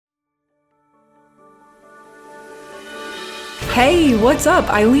Hey, what's up?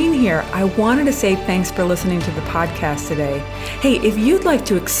 Eileen here. I wanted to say thanks for listening to the podcast today. Hey, if you'd like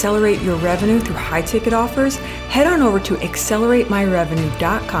to accelerate your revenue through high-ticket offers, head on over to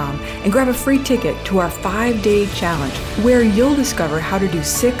acceleratemyrevenue.com and grab a free ticket to our 5-day challenge, where you'll discover how to do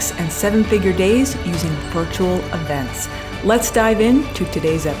 6- and 7-figure days using virtual events. Let's dive into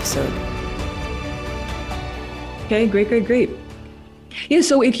today's episode. Okay, great. Yeah,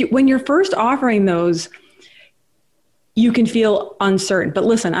 so when you're first offering those, you can feel uncertain. But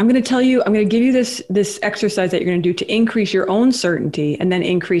listen, I'm going to give you this exercise that you're going to do to increase your own certainty and then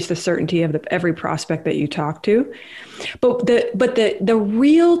increase the certainty of every prospect that you talk to. But the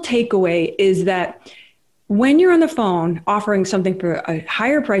real takeaway is that when you're on the phone offering something for a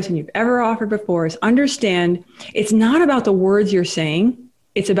higher price than you've ever offered before, is understand it's not about the words you're saying,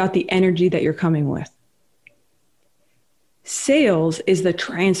 it's about the energy that you're coming with. Sales is the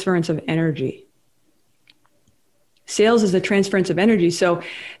transference of energy. Sales is the transference of energy. So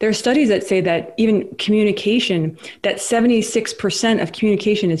there are studies that say that even communication, that 76% of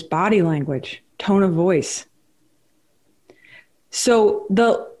communication is body language, tone of voice. So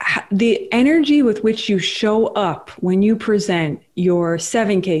the energy with which you show up when you present your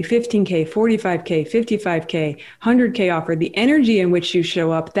 7K, 15K, 45K, 55K, 100K offer, the energy in which you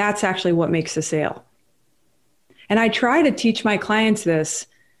show up, that's actually what makes the sale. And I try to teach my clients this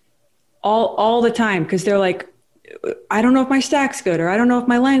all the time, because they're like, I don't know if my stack's good, or I don't know if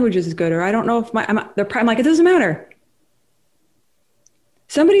my language is good, or I don't know if I'm like, it doesn't matter.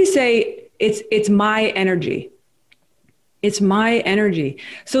 Somebody say it's my energy. It's my energy.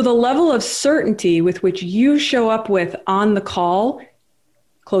 So the level of certainty with which you show up with on the call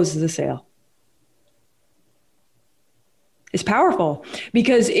closes the sale. It's powerful,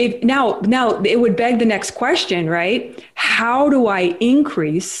 because if now it would beg the next question, right? How do I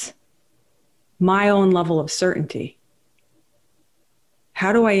increase my own level of certainty?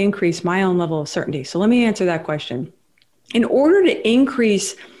 How do I increase my own level of certainty? So let me answer that question. In order to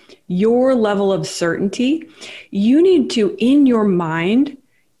increase your level of certainty, you need to, in your mind,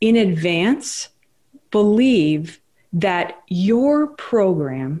 in advance, believe that your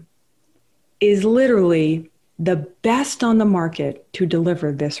program is literally the best on the market to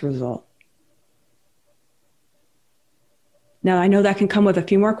deliver this result. Now, I know that can come with a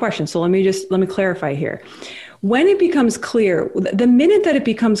few more questions, so let me clarify here. When it becomes clear, the minute that it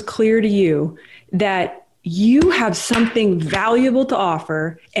becomes clear to you that you have something valuable to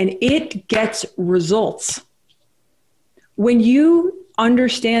offer and it gets results, when you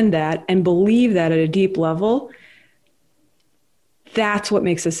understand that and believe that at a deep level, that's what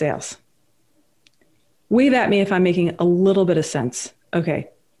makes the sales. Wave at me if I'm making a little bit of sense. Okay.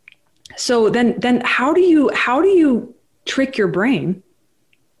 So then how do you trick your brain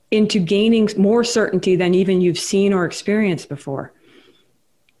into gaining more certainty than even you've seen or experienced before?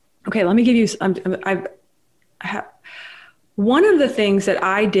 Okay, let me give you, one of the things that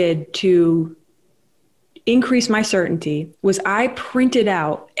I did to increase my certainty was I printed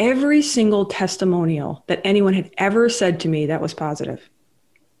out every single testimonial that anyone had ever said to me that was positive.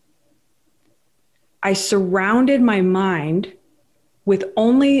 I surrounded my mind with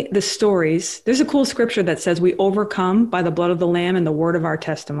only the stories. There's a cool scripture that says we overcome by the blood of the Lamb and the word of our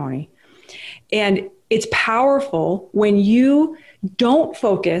testimony. And it's powerful when you don't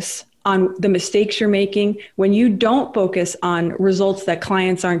focus on the mistakes you're making, when you don't focus on results that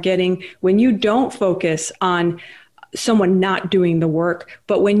clients aren't getting, when you don't focus on someone not doing the work,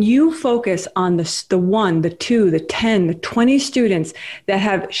 but when you focus on the 1, the 2, the 10, the 20 students that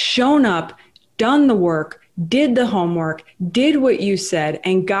have shown up, done the work, did the homework, did what you said,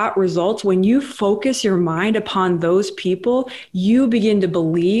 and got results. When you focus your mind upon those people, you begin to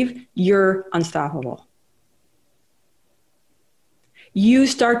believe you're unstoppable. You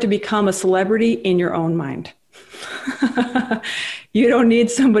start to become a celebrity in your own mind. You don't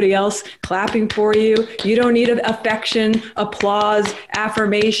need somebody else clapping for you. You don't need affection, applause,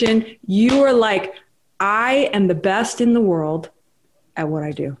 affirmation. You are like, I am the best in the world at what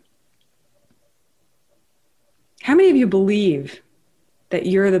I do. How many of you believe that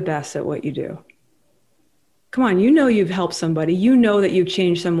you're the best at what you do? Come on, you know you've helped somebody. You know that you've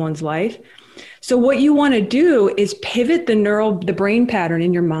changed someone's life. So what you want to do is pivot the brain pattern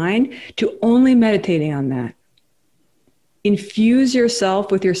in your mind to only meditating on that. Infuse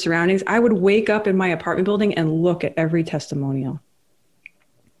yourself with your surroundings. I would wake up in my apartment building and look at every testimonial.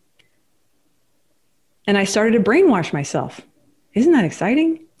 And I started to brainwash myself. Isn't that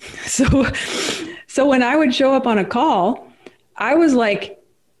exciting? So when I would show up on a call, I was like,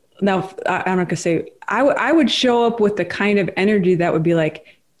 now I'm not gonna say, I would show up with the kind of energy that would be like,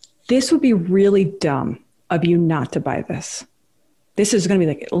 this would be really dumb of you not to buy this. This is going to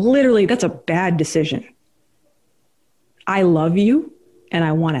be like, literally, that's a bad decision. I love you and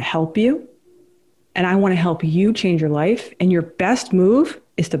I want to help you and I want to help you change your life. And your best move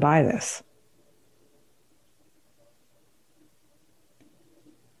is to buy this.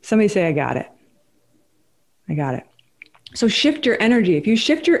 Somebody say, I got it. I got it. So shift your energy. If you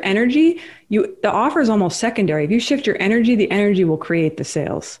shift your energy, the offer is almost secondary. If you shift your energy, the energy will create the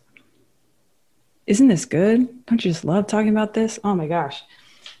sales. Isn't this good? Don't you just love talking about this? Oh my gosh.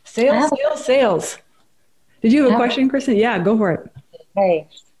 Sales. Did you have a question, Kristen? Yeah, go for it. Hey,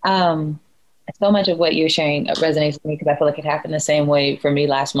 so much of what you're sharing resonates with me because I feel like it happened the same way for me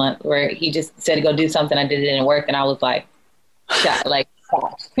last month where he just said to go do something. I did it, didn't work. And I was like,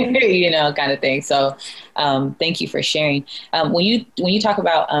 you know, kind of thing. So thank you for sharing. When you talk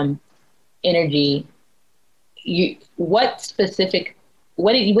about energy,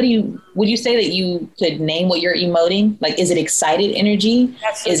 would you say that you could name what you're emoting? Like, is it excited energy?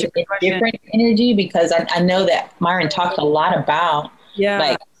 Is it different energy? Because I know that Myron talked a lot about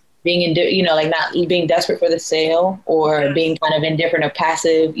like being like not being desperate for the sale or being kind of indifferent or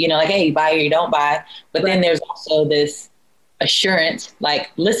passive, you know, like, hey, you buy or you don't buy. But then there's also this assurance, like,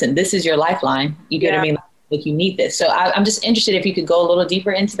 listen, this is your lifeline. You get what I mean? Like, you need this. So I'm just interested if you could go a little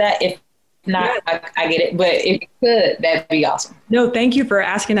deeper into that. If not, I get it. But if you could, that'd be awesome. No, thank you for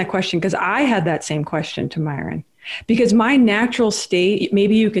asking that question because I had that same question to Myron. Because my natural state,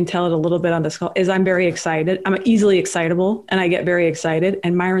 maybe you can tell it a little bit on this call, is I'm very excited. I'm easily excitable and I get very excited.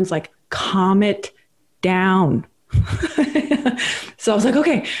 And Myron's like, calm it down. So I was like,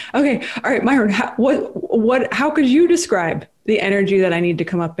 okay. All right, Myron, how could you describe the energy that I need to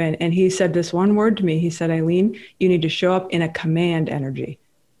come up in? And he said this one word to me. He said, Eileen, you need to show up in a command energy.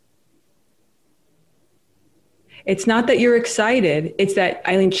 It's not that you're excited. It's that,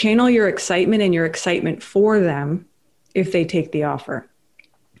 Eileen, channel your excitement and your excitement for them if they take the offer,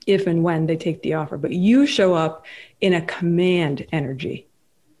 if and when they take the offer. But you show up in a command energy.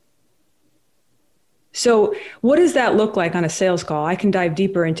 So what does that look like on a sales call? I can dive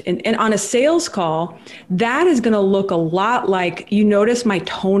deeper into, and on a sales call, that is going to look a lot like, you notice my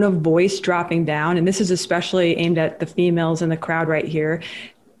tone of voice dropping down. And this is especially aimed at the females in the crowd right here.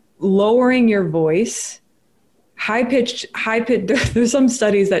 Lowering your voice. High pitch, there's some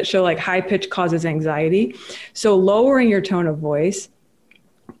studies that show like high pitch causes anxiety. So lowering your tone of voice,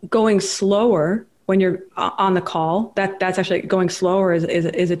 going slower when you're on the call, that's actually going slower is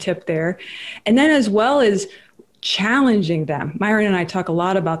a tip there. And then as well as challenging them. Myron and I talk a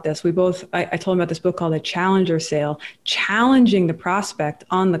lot about this. I told him about this book called The Challenger Sale. Challenging the prospect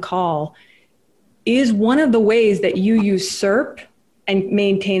on the call is one of the ways that you usurp and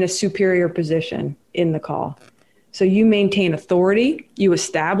maintain a superior position in the call. So you maintain authority, you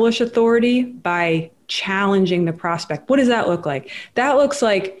establish authority by challenging the prospect. What does that look like? That looks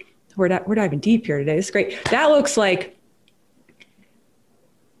like, we're diving deep here today. This is great. That looks like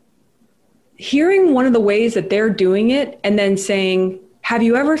hearing one of the ways that they're doing it and then saying, have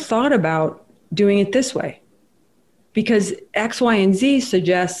you ever thought about doing it this way? Because X, Y, and Z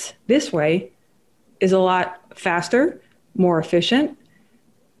suggests this way is a lot faster, more efficient,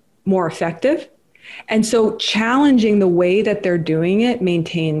 more effective. And so challenging the way that they're doing it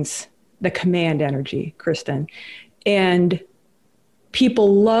maintains the command energy, Kristen. And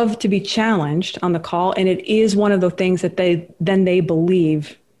people love to be challenged on the call. And it is one of the things that they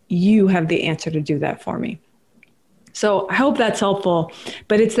believe you have the answer to do that for me. So I hope that's helpful,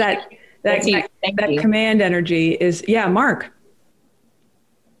 but it's that command energy is, Mark.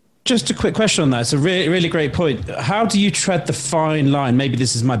 Just a quick question on that. It's a really, really great point. How do you tread the fine line? Maybe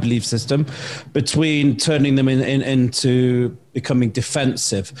this is my belief system between turning them into becoming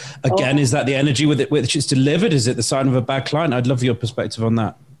defensive. Again, is that the energy with which it's delivered? Is it the sign of a bad client? I'd love your perspective on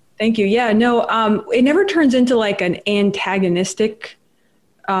that. Thank you. Yeah, no, it never turns into like an antagonistic,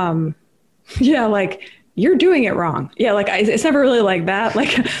 like you're doing it wrong. Yeah, like it's never really like that. Like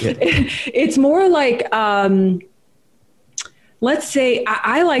it's more like, let's say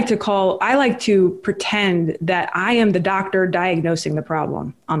I like to pretend that I am the doctor diagnosing the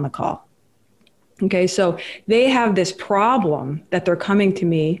problem on the call. Okay, so they have this problem that they're coming to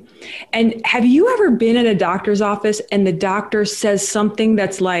me. And have you ever been in a doctor's office and the doctor says something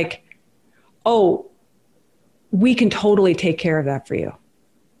that's like, oh, we can totally take care of that for you?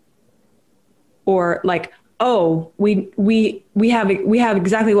 Or like, oh, we have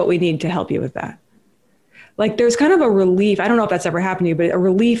exactly what we need to help you with that. Like there's kind of a relief. I don't know if that's ever happened to you, but a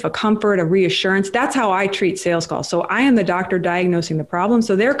relief, a comfort, a reassurance. That's how I treat sales calls. So I am the doctor diagnosing the problem.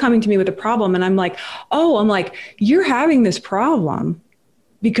 So they're coming to me with a problem and I'm like, you're having this problem.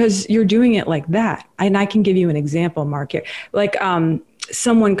 because you're doing it like that. And I can give you an example, Mark. Like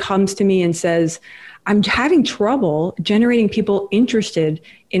someone comes to me and says, I'm having trouble generating people interested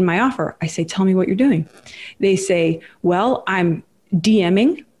in my offer. I say, tell me what you're doing. They say, well, I'm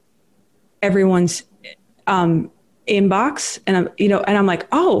DMing everyone's inbox. And I'm like,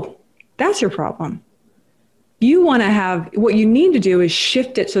 oh, that's your problem. You want to have, what you need to do is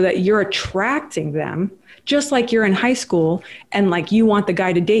shift it so that you're attracting them, just like you're in high school and like you want the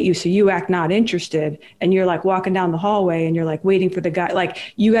guy to date you. So you act not interested and you're like walking down the hallway and you're like waiting for the guy. Like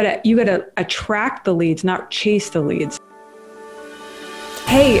you gotta attract the leads, not chase the leads.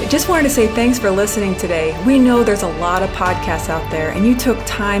 Hey, just wanted to say thanks for listening today. We know there's a lot of podcasts out there and you took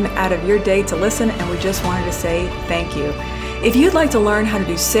time out of your day to listen, and we just wanted to say thank you. If you'd like to learn how to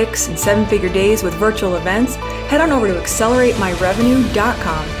do 6- and 7-figure days with virtual events, head on over to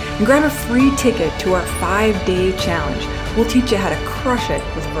acceleratemyrevenue.com and grab a free ticket to our 5-day challenge. We'll teach you how to crush it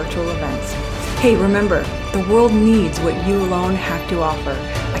with virtual events. Hey, remember, the world needs what you alone have to offer.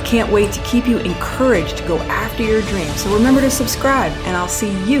 I can't wait to keep you encouraged to go after your dreams. So remember to subscribe, and I'll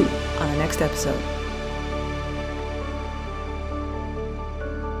see you on the next episode.